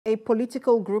A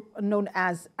political group known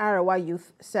as Arewa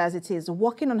Youth says it is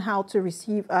working on how to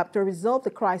resolve the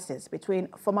crisis between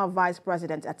former Vice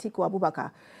President Atiku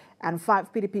Abubakar and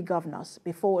 5 PDP governors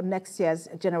before next year's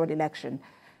general election.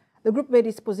 The group made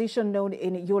its position known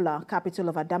in Yola, capital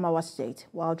of Adamawa State,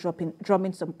 while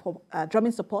drumming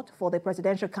support for the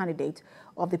presidential candidate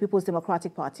of the People's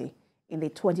Democratic Party in the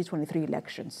 2023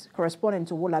 elections. Correspondent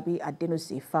to Wolabi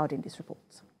Adenusi filed in this report.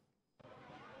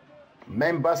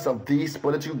 Members of this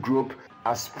political group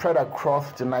are spread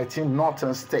across the 19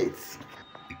 northern states.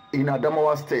 In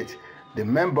Adamawa State, the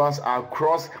members are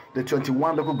across the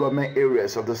 21 local government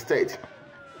areas of the state.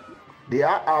 They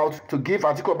are out to give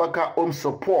Atiku Abubakar home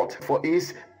support for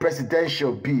his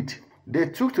presidential bid. They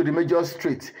took to the major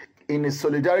streets in a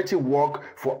solidarity walk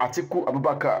for Atiku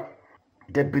Abubakar.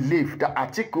 They believe that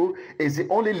Atiku is the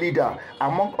only leader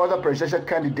among other presidential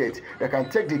candidates that can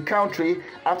take the country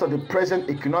out of the present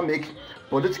economic,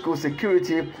 political,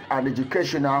 security, and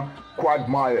educational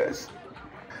quagmires.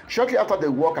 Shortly after the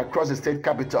walk across the state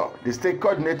capital, the state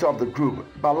coordinator of the group,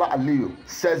 Bala Aliyu,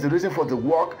 says the reason for the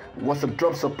walk was to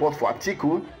drum support for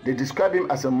Atiku. They describe him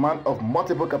as a man of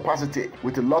multiple capacity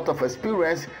with a lot of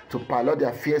experience to pilot the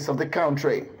affairs of the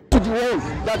country. To the world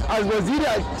that as Waziri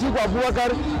Atiku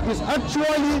Abubakar is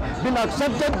actually been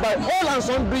accepted by all and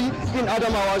sundry in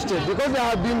Adamawa State, because there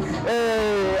have been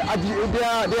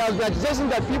accusations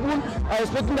that people are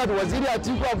expecting that Waziri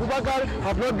Atiku Abubakar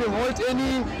have not been holding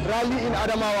any rally in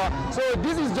Adamawa. So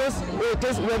this is just a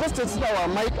test. We are just testing our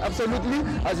might absolutely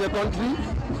as a country.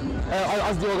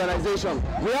 As the organization.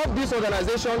 We have this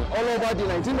organization all over the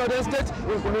 19 northern states,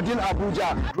 including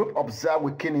Abuja. The group observed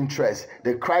with keen interest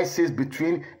the crisis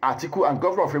between Atiku and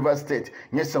Governor of Rivers State,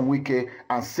 Nyesom Wike,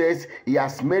 and says he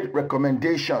has made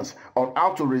recommendations on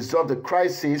how to resolve the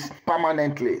crisis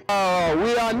permanently.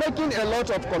 We are making a lot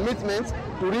of commitments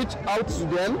to reach out to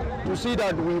them to see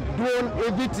that we've done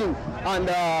everything, and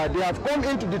they have come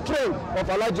into the train of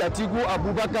Alhaji Atiku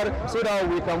Abubakar so that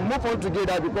we can move on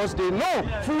together, because they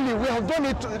know fully we have done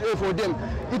it for them.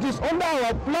 It is under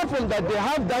our platform that they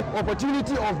have that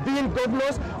opportunity of being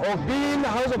governors, of being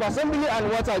House of Assembly and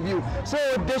what have you. So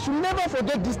they should never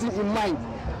forget this thing in mind,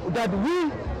 that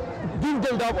we give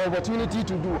them that opportunity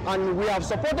to do, and we have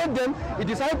supported them.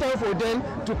 It is high time for them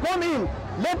to come in.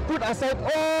 Let's put aside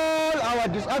all our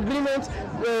disagreements,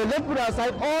 let's put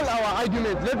aside all our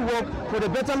arguments. Let's work for the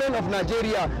betterment of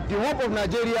Nigeria. The hope of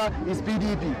Nigeria is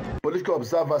PDP. Political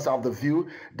observers have the view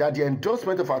that the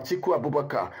endorsement of Atiku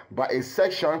Abubakar by a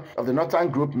section of the Northern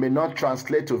Group may not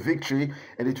translate to victory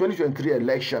in the 2023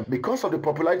 election because of the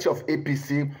popularity of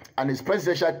APC and its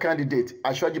presidential candidate,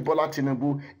 Asiwaju Bola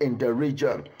Tinubu, in the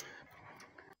region.